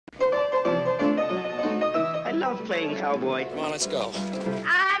playing cowboy. Come on, let's go.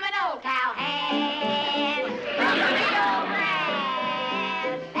 I'm an old cowhand from the big old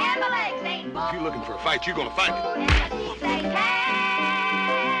ranch, and my legs ain't bald. If you're looking for a fight, you're gonna find it. And my teeth ain't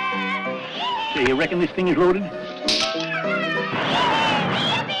tan. Say, you reckon this thing is loaded?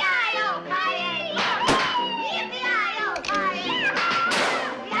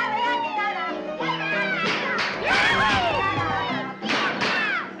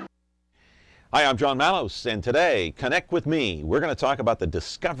 Hi, I'm John Malos, and today, connect with me. We're going to talk about the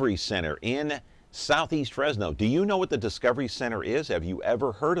Discovery Center in Southeast Fresno. Do you know what the Discovery Center is? Have you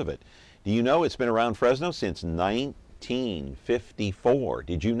ever heard of it? Do you know it's been around Fresno since 1954?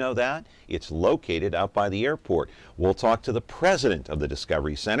 Did you know that? It's located out by the airport. We'll talk to the president of the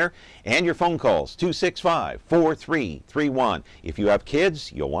Discovery Center, and your phone calls, 265-4331. If you have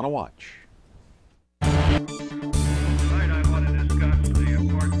kids, you'll want to watch.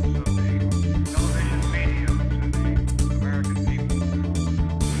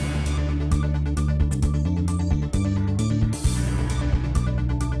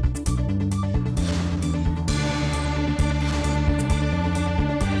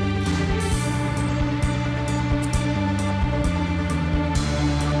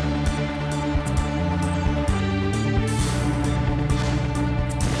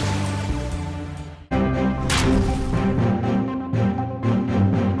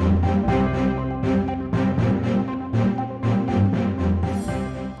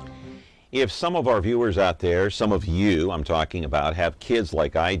 If some of our viewers out there, some of you I'm talking about, have kids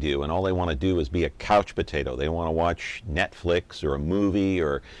like I do, and all they want to do is be a couch potato. They want to watch Netflix or a movie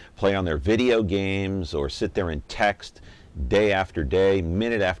or play on their video games or sit there and text day after day,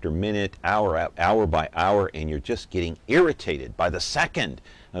 minute after minute, hour by hour, and you're just getting irritated by the second,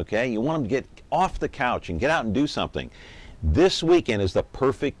 okay? You want them to get off the couch and get out and do something. This weekend is the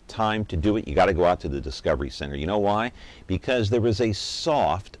perfect time to do it. You got to go out to the Discovery Center. You know why? Because there is a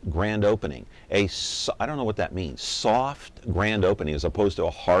soft grand opening. I don't know what that means. Soft grand opening as opposed to a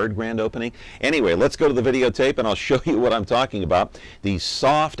hard grand opening. Anyway, let's go to the videotape and I'll show you what I'm talking about. The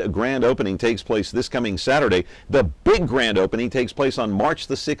soft grand opening takes place this coming Saturday. The big grand opening takes place on March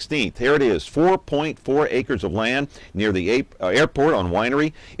the 16th. Here it is, 4.4 acres of land near the airport on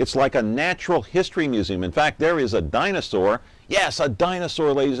Winery. It's like a natural history museum. In fact, there is a dinosaur. Yes, a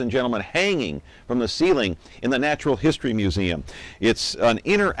dinosaur, ladies and gentlemen, hanging from the ceiling in the Natural History Museum. It's an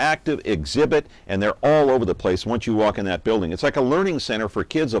interactive exhibit, and they're all over the place once you walk in that building. It's like a learning center for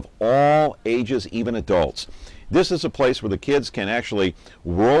kids of all ages, even adults. This is a place where the kids can actually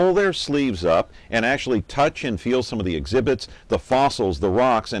roll their sleeves up and actually touch and feel some of the exhibits, the fossils, the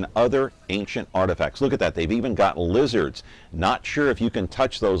rocks, and other ancient artifacts. Look at that. They've even got lizards. Not sure if you can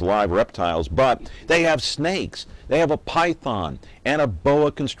touch those live reptiles, but they have snakes. They have a python and a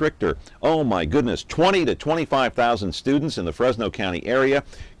boa constrictor. Oh my goodness, 20 to 25,000 students in the Fresno County area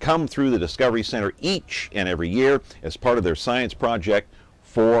come through the Discovery Center each and every year as part of their science project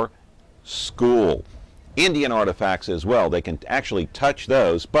for school. Indian artifacts as well. They can actually touch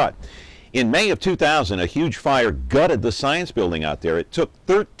those. But in May of 2000, a huge fire gutted the science building out there. It took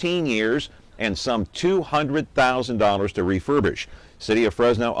 13 years and some $200,000 to refurbish. City of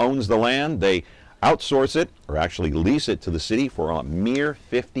Fresno owns the land. They outsource it or actually lease it to the city for a mere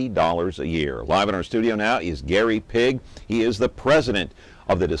 $50 a year. Live in our studio now is Gary Pigg. He is the president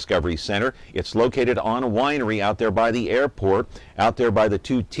of the Discovery Center. It's located on a winery out there by the airport, out there by the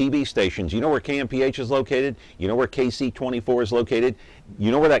two TV stations. You know where KMPH is located? You know where KC24 is located?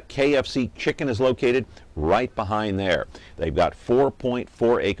 You know where that KFC chicken is located? Right behind there. They've got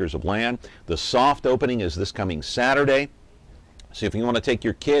 4.4 acres of land. The soft opening is this coming Saturday. So if you want to take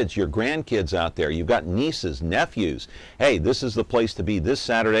your kids, your grandkids out there, you've got nieces, nephews, hey, this is the place to be this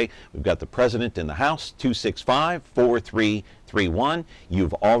Saturday. We've got the president in the house, 265-4331.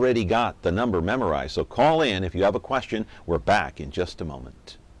 You've already got the number memorized, so call in if you have a question. We're back in just a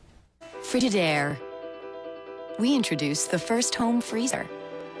moment. Frigidaire. We introduced the first home freezer,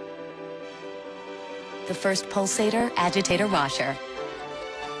 the first pulsator agitator washer,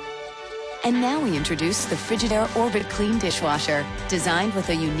 and now we introduce the Frigidaire Orbit Clean Dishwasher, designed with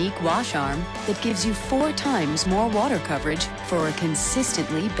a unique wash arm that gives you 4 times more water coverage for a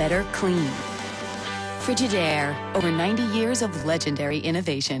consistently better clean. Frigidaire, over 90 years of legendary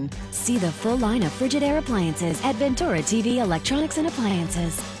innovation. See the full line of Frigidaire appliances at Ventura TV Electronics and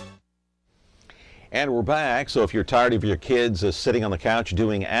Appliances. And we're back, so if you're tired of your kids sitting on the couch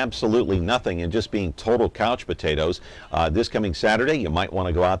doing absolutely nothing and just being total couch potatoes, this coming Saturday you might want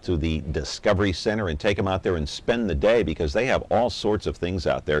to go out to the Discovery Center and take them out there and spend the day, because they have all sorts of things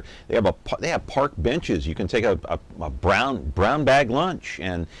out there. They have park benches. You can take a brown bag lunch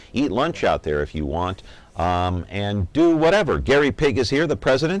and eat lunch out there if you want. and do whatever. Gary Pigg is here, the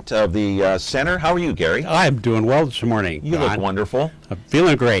president of the center. How are you, Gary? I'm doing well this morning. You look wonderful. I'm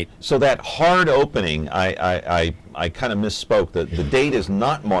feeling great. So that hard opening, I kind of misspoke. The date is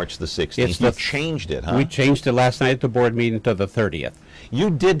not March the 16th. You changed it, huh? We changed it last night at the board meeting to the 30th. You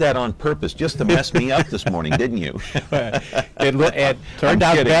did that on purpose just to mess me up this morning, didn't you? It turned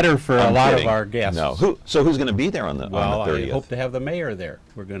out better for a lot of our guests. No. So who's going to be there on the 30th? Well, I hope to have the mayor there.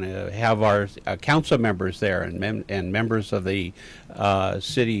 We're going to have our council members there and members of the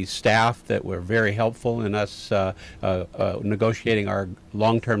city staff that were very helpful in us negotiating our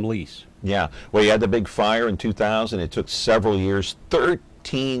long-term lease. Yeah. Well, you had the big fire in 2000. It took several years,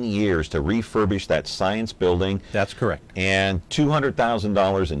 13 years to refurbish that science building. That's correct. And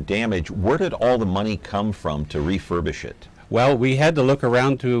 $200,000 in damage. Where did all the money come from to refurbish it? Well, we had to look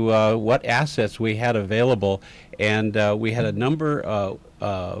around to what assets we had available, and we had a number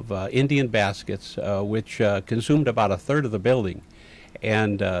of Indian baskets, which consumed about a third of the building.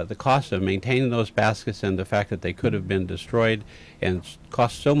 And the cost of maintaining those baskets and the fact that they could have been destroyed and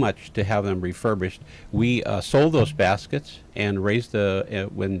cost so much to have them refurbished, we sold those baskets and raised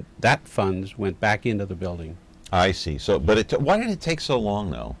when that funds went back into the building. I see. So, but why did it take so long,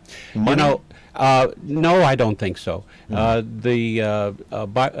 though? Money? You know, no, I don't think so. The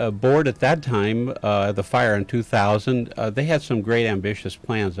board at that time, the fire in 2000, they had some great ambitious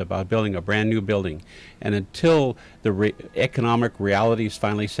plans about building a brand new building. And until the economic realities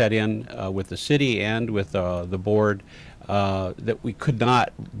finally set in with the city and with the board, that we could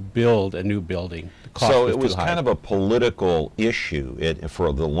not build a new building. So it was kind of a political issue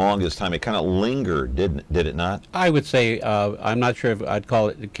for the longest time. It kind of lingered, did it not? I would say, I'm not sure if I'd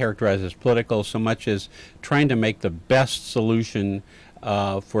characterize it as political so much as trying to make the best solution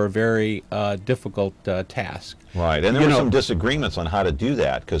for a very difficult task. Right, and there were some disagreements on how to do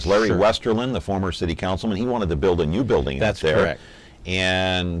that, because Larry Westerlin, the former city councilman, he wanted to build a new building out there. That's correct.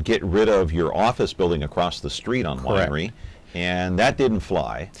 And get rid of your office building across the street on Winery, and that didn't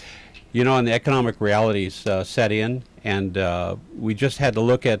fly. You know, and the economic realities set in, and we just had to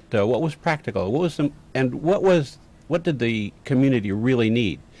look at what was practical, what did the community really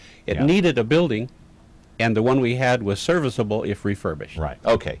need. It needed a building, and the one we had was serviceable if refurbished. Right.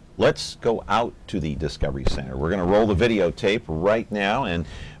 Okay. Let's go out to the Discovery Center. We're going to roll the videotape right now, and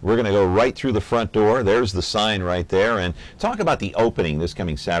we're going to go right through the front door. There's the sign right there. And talk about the opening this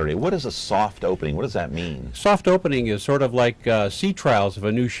coming Saturday. What is a soft opening? What does that mean? Soft opening is sort of like sea trials of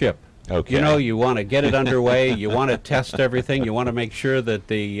a new ship. Okay. You know, you want to get it underway. You want to test everything. You want to make sure that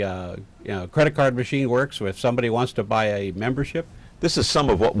the credit card machine works. So if somebody wants to buy a membership. This is some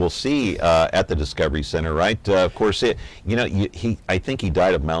of what we'll see at the Discovery Center, right? Of course, I think he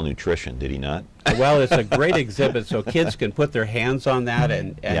died of malnutrition, did he not? Well, it's a great exhibit, so kids can put their hands on that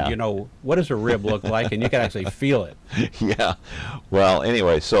and you know, what does a rib look like? And you can actually feel it. Yeah. Well,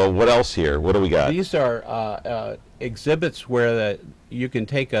 anyway, so what else here? What do we got? These are exhibits where you can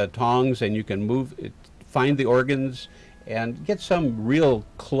take tongs and you can find the organs and get some real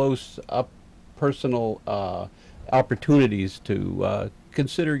close-up personal opportunities to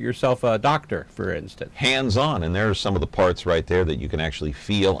consider yourself a doctor, for instance. Hands-on, and there's some of the parts right there that you can actually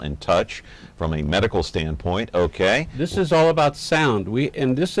feel and touch from a medical standpoint. Okay. This is all about sound.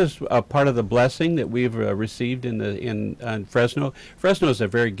 And this is a part of the blessing that we've received in Fresno. Fresno is a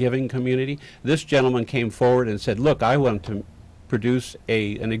very giving community. This gentleman came forward and said, "Look, I want to produce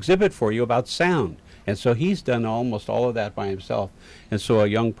an exhibit for you about sound." And so he's done almost all of that by himself. And so a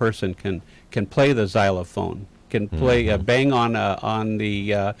young person can play the xylophone, can play bang on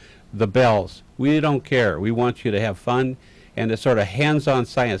the bells. We don't care. We want you to have fun, and it's sort of hands-on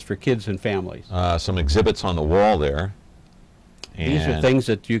science for kids and families. Some exhibits on the wall there. And these are things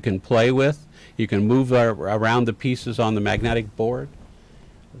that you can play with. You can move around the pieces on the magnetic board.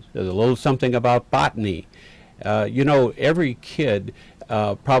 There's a little something about botany. You know, every kid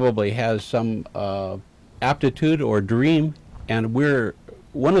probably has some aptitude or dream, and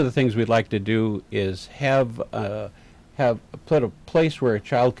one of the things we'd like to do is have put a place where a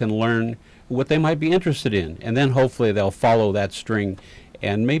child can learn what they might be interested in, and then hopefully they'll follow that string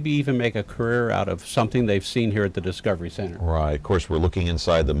and maybe even make a career out of something they've seen here at the Discovery Center. Right. Of course, we're looking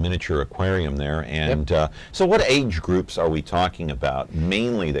inside the miniature aquarium there. And so what age groups are we talking about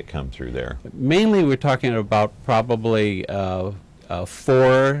mainly that come through there? Mainly we're talking about probably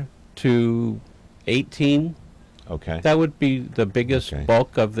 4 to 18. Okay. That would be the biggest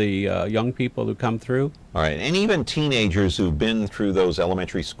bulk of the young people who come through. All right, and even teenagers who've been through those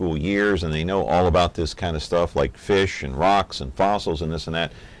elementary school years and they know all about this kind of stuff like fish and rocks and fossils and this and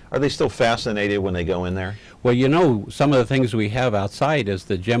that, are they still fascinated when they go in there? Well, you know, some of the things we have outside is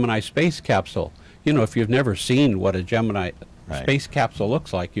the Gemini space capsule. you know, if you've never seen what a Gemini Right. space capsule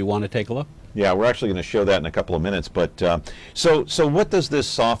looks like, you want to take a look. Yeah, we're actually going to show that in a couple of minutes. But so what does this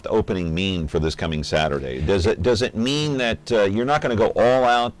soft opening mean for this coming Saturday? Does it mean that you're not going to go all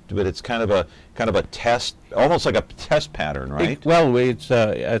out, but it's kind of a test, almost like a test pattern, right? Well, it's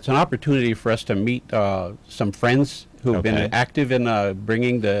an opportunity for us to meet some friends who've been active in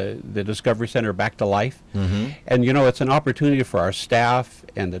bringing the Discovery Center back to life. And, you know, it's an opportunity for our staff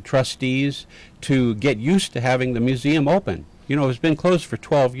and the trustees to get used to having the museum open. You know, it's been closed for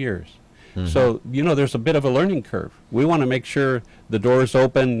 12 years. So, you know, there's a bit of a learning curve. We want to make sure the doors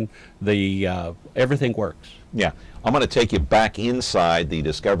open, everything works. Yeah. I'm going to take you back inside the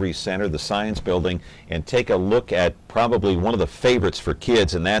Discovery Center, the Science Building, and take a look at probably one of the favorites for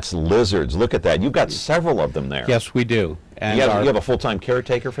kids, and that's lizards. Look at that. You've got several of them there. Yes, we do. And you have a full-time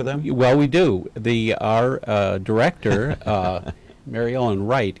caretaker for them? Well, we do. Our director, Mary Ellen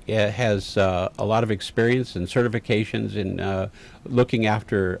Wright, has a lot of experience and certifications in looking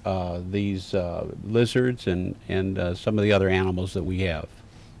after these lizards and some of the other animals that we have.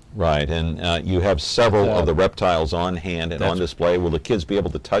 Right, and you have several of the reptiles on hand and on display. Will the kids be able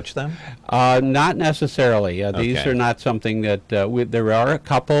to touch them? Not necessly. These are not something that there are a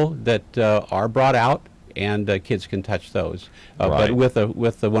couple that are brought out, and kids can touch those, but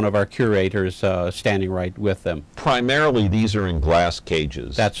with one of our curators standing right with them. Primarily, these are in glass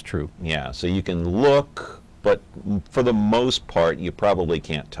cages. That's true. Yeah, so you can look, but for the most part, you probably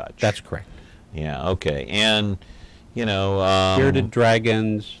can't touch. That's correct. Yeah. Okay. And you know, bearded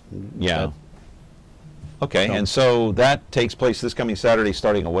dragons. Yeah. Okay. And so that takes place this coming Saturday,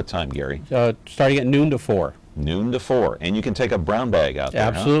 starting at what time, Gary? Starting at noon to 4. Noon to 4, and you can take a brown bag out there.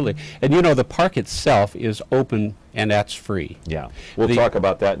 Absolutely. Huh? And you know, the park itself is open, and that's free. Yeah. We'll talk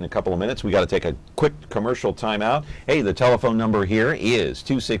about that in a couple of minutes. We got to take a quick commercial timeout. Hey, the telephone number here is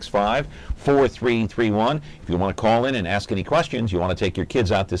 265-4331. If you want to call in and ask any questions, you want to take your kids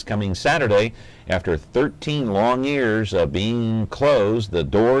out this coming Saturday. After 13 long years of being closed, the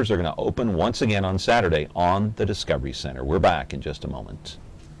doors are going to open once again on Saturday on the Discovery Center. We're back in just a moment.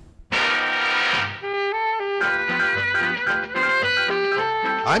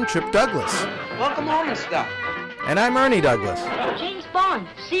 I'm Trip Douglas. Welcome home and stuff. And I'm Ernie Douglas. James Bond,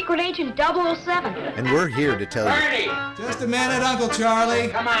 Secret Agent 007. And we're here to tell you. Ernie! Just a minute, Uncle Charlie.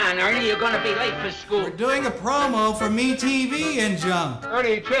 Come on, Ernie, you're gonna be late for school. We're doing a promo for Me TV and junk.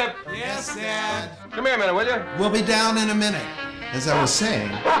 Ernie, Trip. Yes, Dad. Come here a minute, will you? We'll be down in a minute. As I was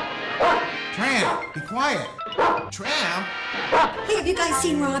saying. Tramp, be quiet. Tramp? Hey, have you guys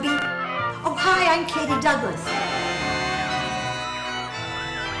seen Robbie? Oh, hi, I'm Katie Douglas.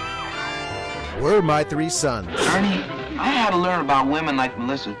 We're My Three Sons. Ernie, I had to learn about women like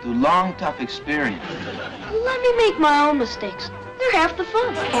Melissa through long, tough experience. Let me make my own mistakes. They're half the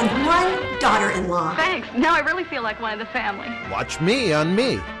fun. And one daughter-in-law. Thanks. Now I really feel like one of the family. Watch me on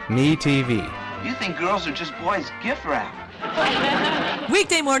Me TV. You think girls are just boys' gift wrap.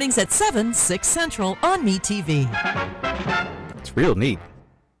 Weekday mornings at 7, 6 Central on Me TV. It's real neat.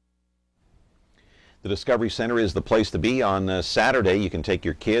 The Discovery Center is the place to be on Saturday. You can take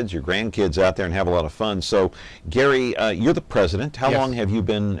your kids, your grandkids out there and have a lot of fun. So, Gary, you're the president. How long have you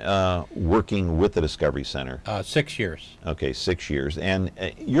been working with the Discovery Center? 6 years. Okay, 6 years. And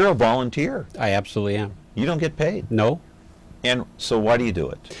you're a volunteer. I absolutely am. You don't get paid? No. And so why do you do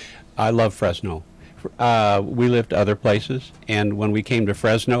it? I love Fresno. We lived other places, and when we came to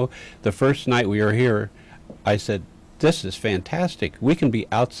Fresno, the first night we were here, I said, this is fantastic. We can be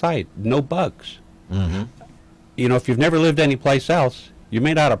outside, no bugs. You know, if you've never lived anyplace else, you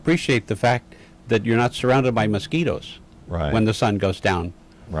may not appreciate the fact that you're not surrounded by mosquitoes when the sun goes down.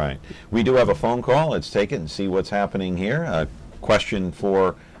 Right. We do have a phone call. Let's take it and see what's happening here. A question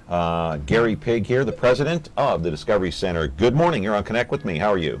for Gary Pigg here, the president of the Discovery Center. Good morning. You're on Connect with Me.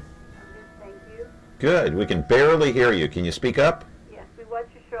 How are you? Thank you. Good. We can barely hear you. Can you speak up? Yes, we watch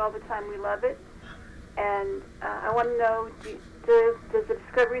your show all the time. We love it. And I want to know, does the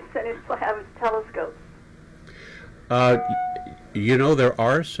Discovery Center still have its telescopes? You know, there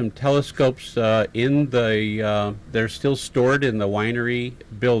are some telescopes in the, they're still stored in the winery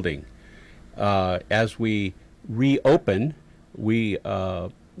building. As we reopen,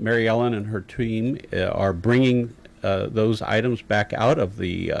 Mary Ellen and her team are bringing those items back out of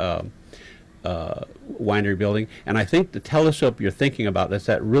the winery building. And I think the telescope you're thinking about, that's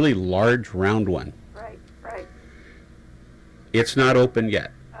that really large round one. Right, right. It's not open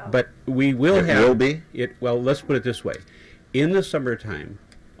yet. But we will have... It will be? Well, let's put it this way. In the summertime,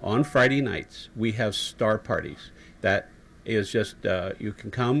 on Friday nights, we have star parties. That is just, you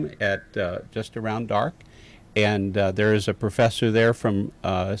can come at just around dark, and there is a professor there from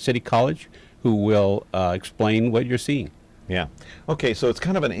City College who will explain what you're seeing. Yeah. Okay, so it's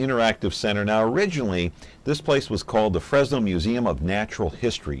kind of an interactive center. Now, originally, this place was called the Fresno Museum of Natural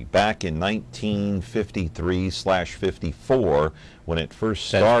History back in 1953/54 when it first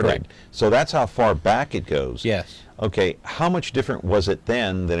started. That's correct. So that's how far back it goes. Yes. Okay, how much different was it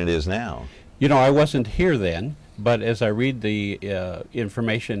then than it is now? You know, I wasn't here then, but as I read the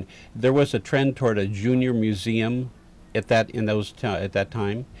information, there was a trend toward a junior museum at that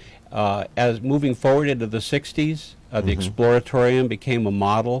time. As moving forward into the 60s, the Exploratorium became a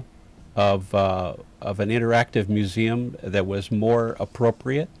model of an interactive museum that was more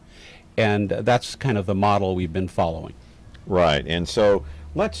appropriate, and that's kind of the model we've been following. Right, and so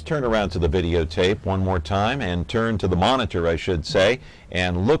let's turn around to the videotape one more time and turn to the monitor, I should say,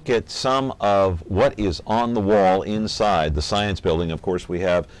 and look at some of what is on the wall inside the science building. Of course, we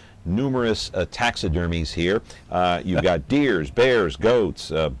have numerous taxidermies here. You've got deers, bears,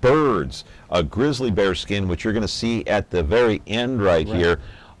 goats, birds, a grizzly bear skin, which you're going to see at the very end right here.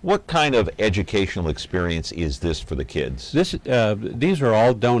 What kind of educational experience is this for the kids? These are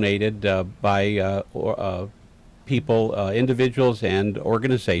all donated by people, individuals and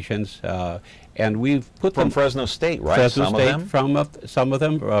organizations, and we've put from them Fresno State, right? Fresno some State, of them? some of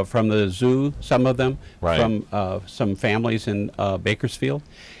them from the zoo, some of them from some families in Bakersfield.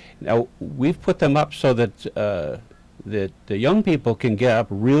 Now we've put them up so that that the young people can get up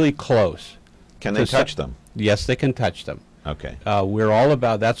really close. Can they touch them? Yes, they can touch them. Okay. We're all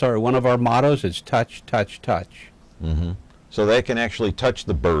about, that's one of our mottos is touch, touch, touch. So they can actually touch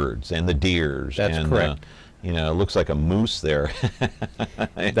the birds and the deers. That's correct. You know, it looks like a moose there.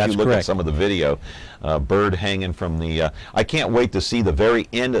 If That's you look correct. at some of the video, bird hanging from the. I can't wait to see the very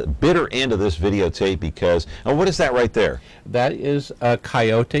end, bitter end of this videotape because. Oh, what is that right there? That is a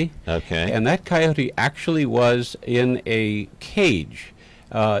coyote. Okay. And that coyote actually was in a cage.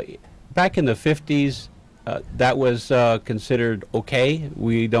 Back in the 50s, that was considered okay.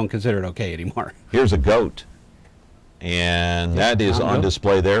 We don't consider it okay anymore. Here's a goat. And that is on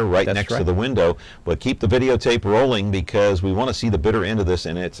display there right next to the window. But keep the videotape rolling because we want to see the bitter end of this.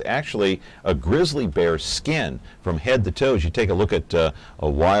 And it's actually a grizzly bear skin from head to toes. You take a look at a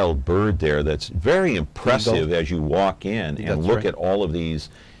wild bird there that's very impressive as you walk in and look at all of these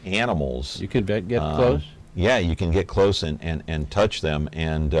animals. You could get close? Yeah, you can get close and touch them.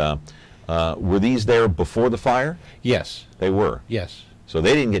 And were these there before the fire? Yes. They were? Yes. So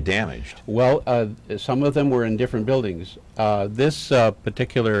they didn't get damaged? Well, some of them were in different buildings. This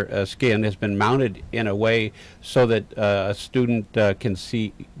particular skin has been mounted in a way so that a student can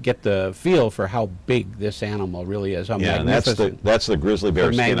get the feel for how big this animal really is. Yeah, and that's the grizzly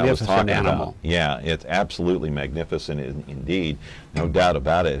bear skin I was talking about. Yeah, it's absolutely magnificent indeed, no doubt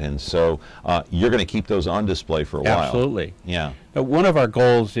about it. And so you're going to keep those on display for a while. Absolutely. Yeah. One of our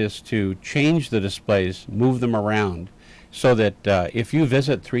goals is to change the displays, move them around, so that if you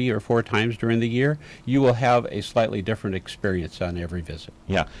visit 3 or 4 times during the year, you will have a slightly different experience on every visit.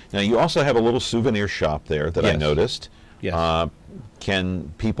 Yeah. Now, you also have a little souvenir shop there that I noticed. Yes.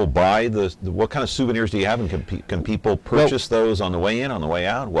 Can people buy what kind of souvenirs do you have, and can people purchase those on the way in, on the way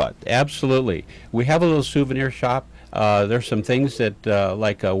out? What? Absolutely. We have a little souvenir shop. There's some things that,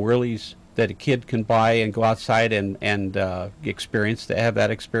 like whirlies, that a kid can buy and go outside and experience, to have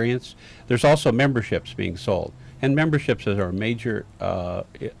that experience. There's also memberships being sold. And memberships are a major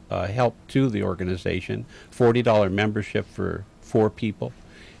help to the organization. $40 membership for 4 people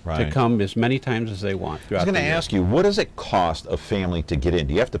to come as many times as they want throughout the year. I was going to ask you, what does it cost a family to get in?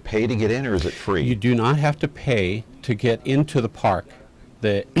 Do you have to pay to get in, or is it free? You do not have to pay to get into the park.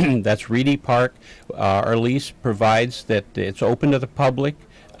 That's Reedy Park. Our lease provides that it's open to the public.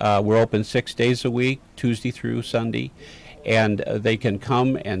 We're open 6 days a week, Tuesday through Sunday. And they can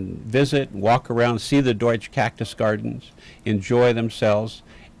come and visit, walk around, see the Deutsch Cactus Gardens, enjoy themselves.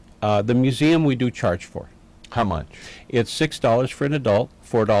 The museum we do charge for. How much? It's $6 for an adult,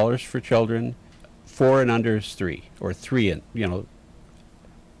 $4 for children. 4 and under is $3, or 3 and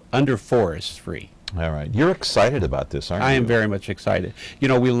under 4 is free. All right. You're excited about this, aren't you? I am very much excited. You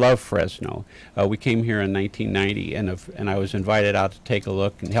know, we love Fresno. We came here in 1990, and I was invited out to take a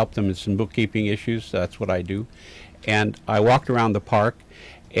look and help them in some bookkeeping issues. That's what I do. And I walked around the park,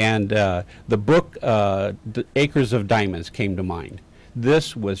 and the book Acres of Diamonds came to mind.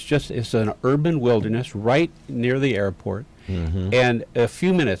 This was it's an urban wilderness right near the airport, and a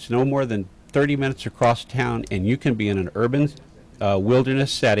few minutes, no more than 30 minutes across town, and you can be in an urban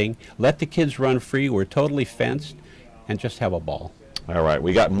wilderness setting, let the kids run free, we're totally fenced, and just have a ball. All right,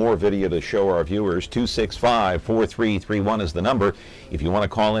 we got more video to show our viewers. 265-4331 is the number. If you want to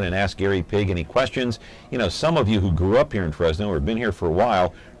call in and ask Gary Pigg any questions, you know, some of you who grew up here in Fresno or have been here for a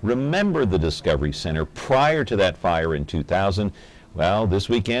while remember the Discovery Center prior to that fire in 2000. Well, this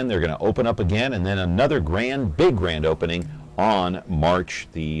weekend they're going to open up again, and then another big grand opening on March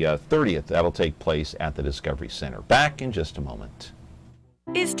the 30th. That'll take place at the Discovery Center. Back in just a moment.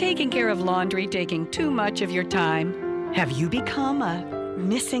 Is taking care of laundry taking too much of your time? Have you become a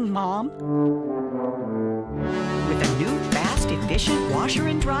missing mom? With a new, fast, efficient washer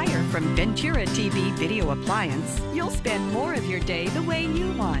and dryer from Ventura TV Video Appliance, you'll spend more of your day the way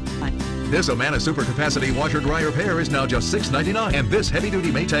you want. This Amana Super Capacity Washer Dryer Pair is now just $6.99, and this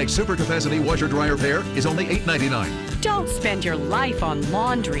heavy-duty Maytag Super Capacity Washer Dryer Pair is only $8.99. Don't spend your life on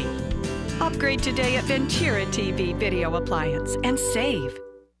laundry. Upgrade today at Ventura TV Video Appliance and save.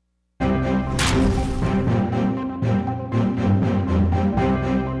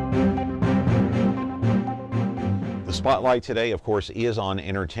 The spotlight today, of course, is on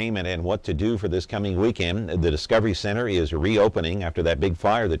entertainment and what to do for this coming weekend. The Discovery Center is reopening after that big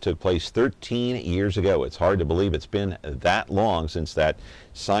fire that took place 13 years ago. It's hard to believe it's been that long since that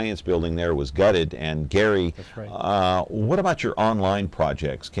science building there was gutted. And Gary, that's right. What about your online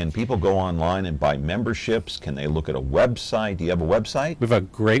projects? Can people go online and buy memberships? Can they look at a website? Do you have a website? We have a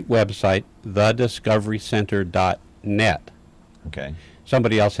great website, thediscoverycenter.net. Okay.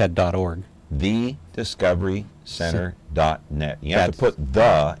 Somebody else had .org. TheDiscoveryCenter.net. You have to put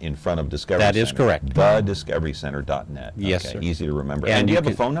 "the" in front of Discovery Center. That is correct. TheDiscoveryCenter.net. Yes, okay, sir. Easy to remember. And do you have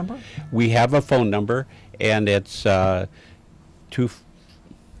a phone number? We have a phone number, and it's That's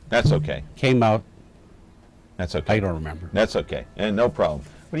okay. Came out. That's okay. I don't remember. That's okay. And no problem.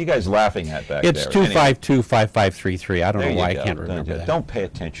 What are you guys laughing at back it's there? It's 252-5533. I don't know why I go. can't remember that. Don't pay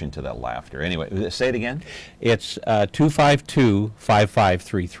attention to that laughter. Anyway, say it again. It's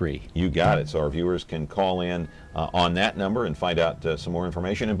 252-5533. You got it. So our viewers can call in on that number and find out some more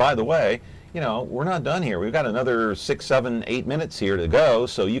information. And by the way, you know, we're not done here. We've got another 6, 7, 8 minutes here to go,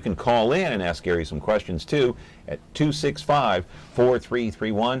 so you can call in and ask Gary some questions too at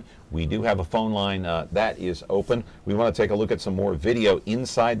 265-4331. We do have a phone line that is open. We want to take a look at some more video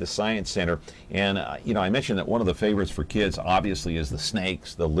inside the Science Center. And, you know, I mentioned that one of the favorites for kids obviously is the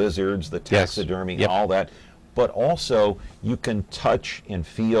snakes, the lizards, the taxidermy, Yes. Yep. all that. But also you can touch and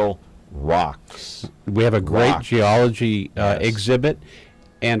feel rocks. We have a great geology exhibit.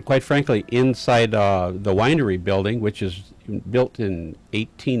 And quite frankly, inside the winery building, which is built in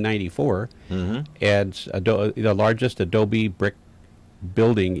 1894, and the largest adobe brick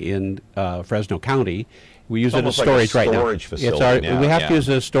building in Fresno County, we use it as storage right now. Storage facility now. We have to use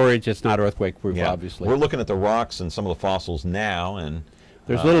it as storage. It's not earthquake proof, obviously. We're looking at the rocks and some of the fossils now, and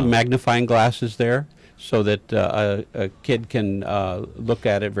there's little magnifying glasses there, so that a kid can look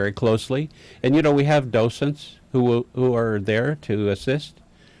at it very closely. And you know, we have docents who are there to assist.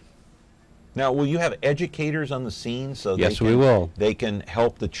 Now, will you have educators on the scene so yes, we will. They can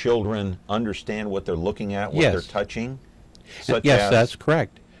help the children understand what they're looking at, what they're touching? Yes, that's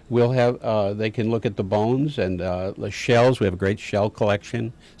correct. We'll have, they can look at the bones and the shells. We have a great shell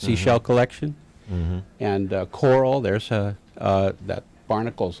collection, seashell collection. And coral, there's that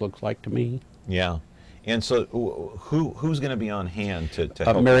barnacles looks like to me. Yeah. And so who's going to be on hand to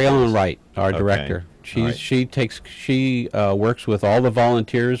help? Mary Ellen Wright, our director. She works with all the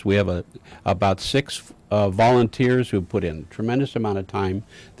volunteers. We have about 6 volunteers who put in a tremendous amount of time.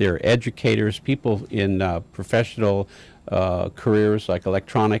 They're educators, people in professional careers like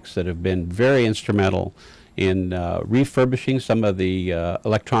electronics that have been very instrumental in refurbishing some of the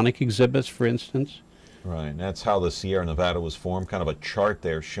electronic exhibits, for instance. Right, that's how the Sierra Nevada was formed, kind of a chart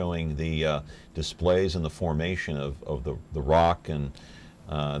there showing the displays and the formation of the rock. And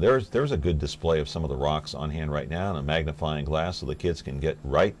there's a good display of some of the rocks on hand right now, and a magnifying glass so the kids can get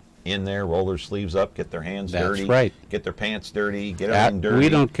right in there, roll their sleeves up, get their hands dirty, get their pants dirty, get everything dirty. We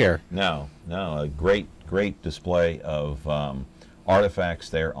don't care. No, a great display of artifacts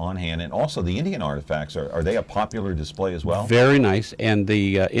there on hand. And also the Indian artifacts, are they a popular display as well? Very nice. And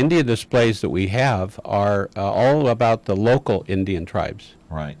the Indian displays that we have are all about the local Indian tribes.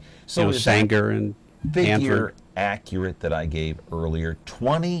 Right. So is Sanger and figure accurate that I gave earlier?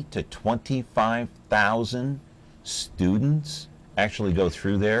 20 to 25,000 students actually go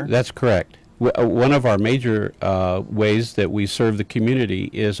through there? That's correct. One of our major ways that we serve the community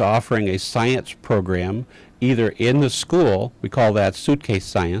is offering a science program either in the school, we call that suitcase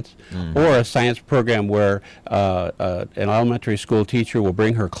science, or a science program where an elementary school teacher will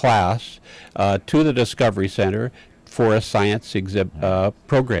bring her class to the Discovery Center for a science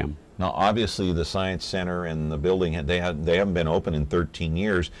program. Now, obviously, the Science Center and the building, they haven't been open in 13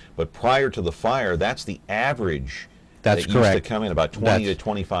 years, but prior to the fire, that's the average. That's that correct. Used to come in about 20 to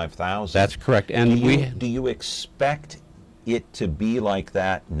 25,000. That's correct. And do you expect it to be like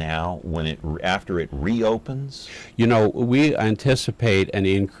that now when after it reopens? You know, we anticipate an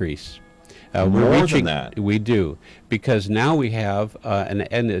increase. More than that. We do, because now we have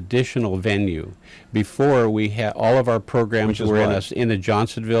an additional venue. Before, we had all of our programs were in the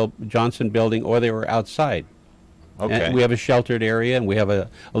Johnson building, or they were outside. Okay. And we have a sheltered area, and we have a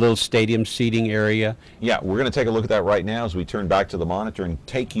little stadium seating area. Yeah, we're going to take a look at that right now as we turn back to the monitor and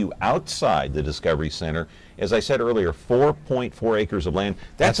take you outside the Discovery Center. As I said earlier, 4.4 acres of land.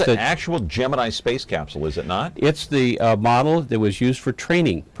 That's an actual Gemini space capsule, is it not? It's the model that was used for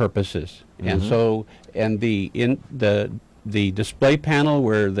training purposes. And so, and the display panel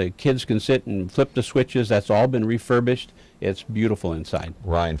where the kids can sit and flip the switches, that's all been refurbished. It's beautiful inside.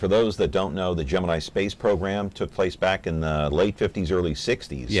 Ryan, for those that don't know, the Gemini space program took place back in the late 50s, early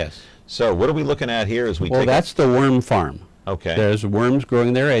 60s. Yes. So what are we looking at here as we Well, that's the worm farm. Okay. There's worms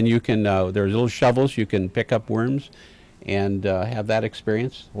growing there, and you can, there's little shovels, you can pick up worms and have that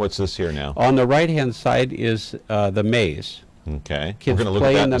experience. What's this here now? On the right-hand side is the maze. Okay. Kids We're going to look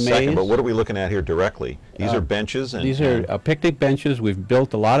play at that in in a the second, maze. but what are we looking at here directly? These are benches? And these are picnic benches. We've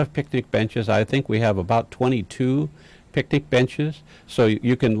built a lot of picnic benches. I think we have about 22 picnic benches. So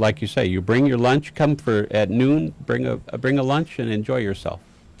you can, like you say, you bring your lunch, come at noon, bring a lunch and enjoy yourself.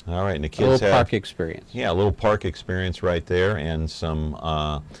 All right, and the kids a little have park experience. Yeah, a little park experience right there, and some,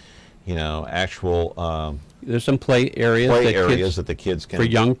 you know, actual. There's some play areas that the kids can. For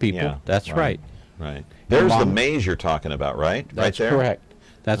young people. Yeah, that's right. Right. There's the maze you're talking about, right? That's right there? correct.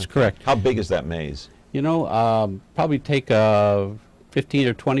 That's correct. How big is that maze? You know, probably take 15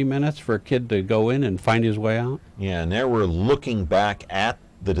 or 20 minutes for a kid to go in and find his way out. Yeah, and there we're looking back at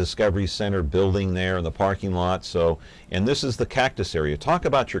the Discovery Center building there in the parking lot. So, and this is the cactus area. Talk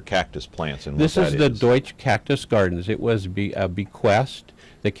about your cactus plants and this what is that the is. Deutsch Cactus Gardens. It was a bequest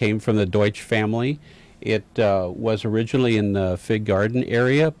that came from the Deutsch family. It was originally in the Fig Garden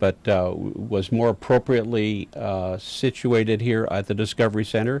area, but was more appropriately situated here at the Discovery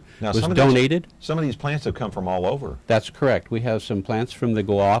Center. Now, was donated. Some of these plants have come from all over. That's correct. We have some plants from the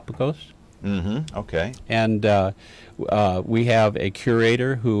Galapagos. Okay. And we have a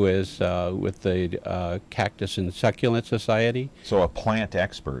curator who is with the Cactus and Succulent Society. So a plant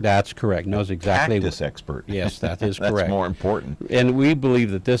expert. That's correct. Knows exactly. Cactus expert. Yes, that is That's correct. more important. And we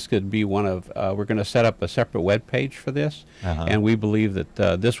believe that this could be one of, we're going to set up a separate web page for this, and we believe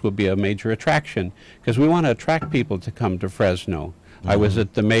that this will be a major attraction because we want to attract people to come to Fresno. I was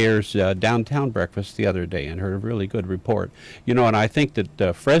at the mayor's downtown breakfast the other day and heard a really good report. You know, and I think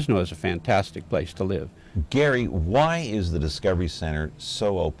that Fresno is a fantastic place to live. Gary, why is the Discovery Center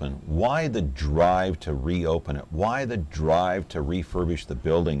so open? Why the drive to reopen it? Why the drive to refurbish the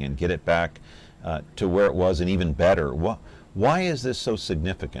building and get it back to where it was and even better? Why is this so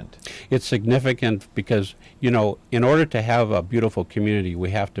significant? It's significant because, you know, in order to have a beautiful community,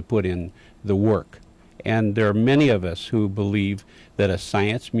 we have to put in the work. And there are many of us who believe that a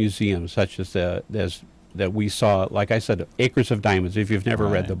science museum such as that we saw, like I said, Acres of Diamonds, if you've never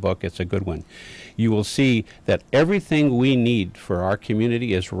read the book, it's a good one. You will see that everything we need for our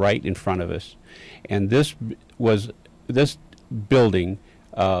community is right in front of us. And this building,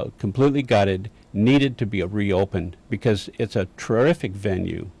 completely gutted, needed to be reopened because it's a terrific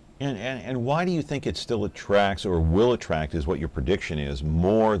venue. And why do you think it still attracts, or will attract, is what your prediction is,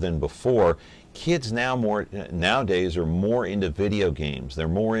 more than before? Kids nowadays are more into video games. They're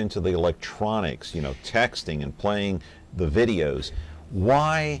more into the electronics, you know, texting and playing the videos.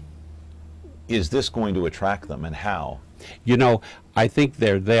 Why is this going to attract them, and how? You know, I think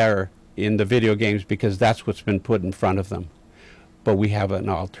they're there in the video games because that's what's been put in front of them. But we have an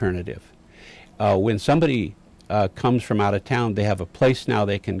alternative. When somebody comes from out of town, they have a place now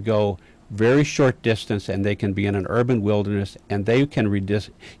they can go very short distance, and they can be in an urban wilderness, and they can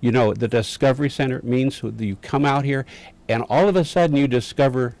you know, the Discovery Center means that you come out here and all of a sudden you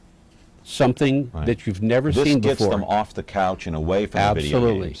discover something that you've never seen before. This gets them off the couch and away from the video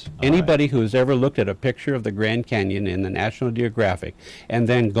games. Absolutely. Anybody who has ever looked at a picture of the Grand Canyon in the National Geographic and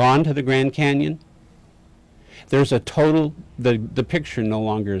then gone to the Grand Canyon, there's a total, the picture no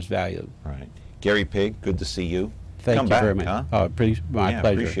longer is valued. Right. Gary Pigg, good to see you. Thank you very much. Huh? My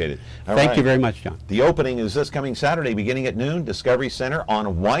pleasure. Appreciate it. Thank you very much, John. The opening is this coming Saturday beginning at noon, Discovery Center on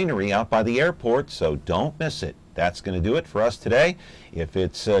a winery out by the airport, so don't miss it. That's going to do it for us today. If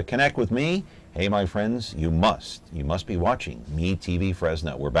it's Connect with Me, hey, my friends, you must be watching Me TV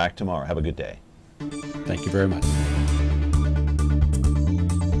Fresno. We're back tomorrow. Have a good day. Thank you very much.